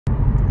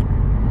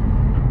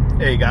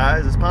Hey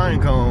guys, it's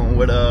Pinecone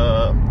with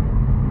a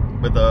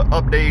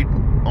update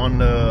on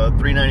the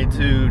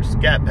 392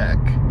 Scat Pack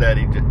that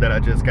I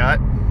just got.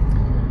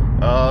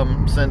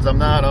 Since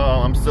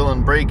I'm still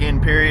in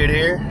break-in period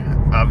here,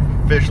 I've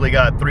officially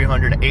got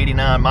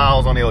 389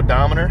 miles on the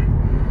odometer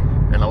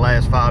in the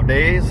last 5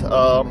 days.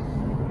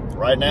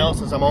 Right now,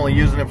 since I'm only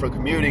using it for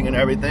commuting and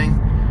everything,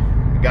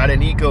 I got it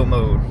in eco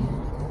mode.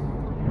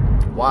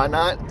 Why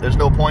not? There's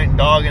no point in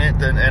dogging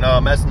it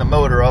and messing the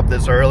motor up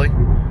this early.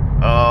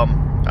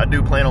 I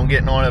do plan on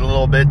getting on it a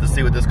little bit to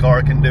see what this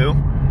car can do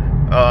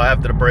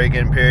after the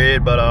break-in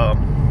period, but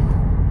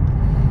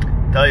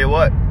tell you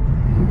what,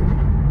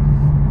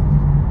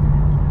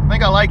 I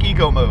think I like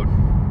eco mode,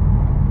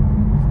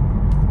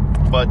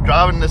 but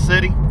driving in the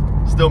city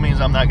still means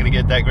I'm not going to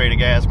get that great of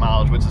gas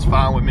mileage, which is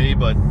fine with me,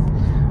 but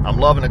I'm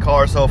loving the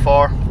car so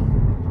far.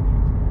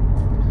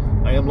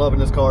 I am loving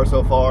this car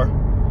so far.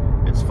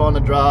 It's fun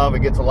to drive. It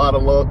gets a lot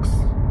of looks.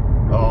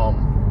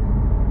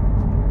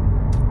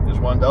 Just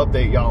wanted to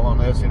update y'all on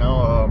this.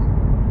 I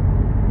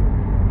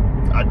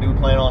do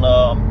plan on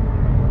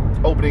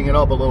opening it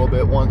up a little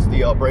bit once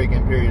the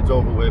break-in period's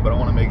over with, but I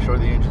want to make sure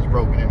the engine's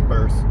broken in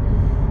first.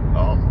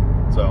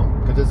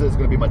 Because this is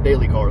going to be my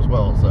daily car as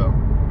well.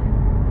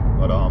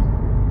 But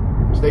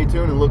stay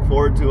tuned and look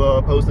forward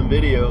to posting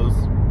videos,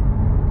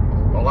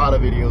 a lot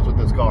of videos with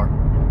this car.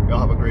 Y'all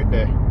have a great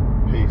day.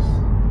 Peace.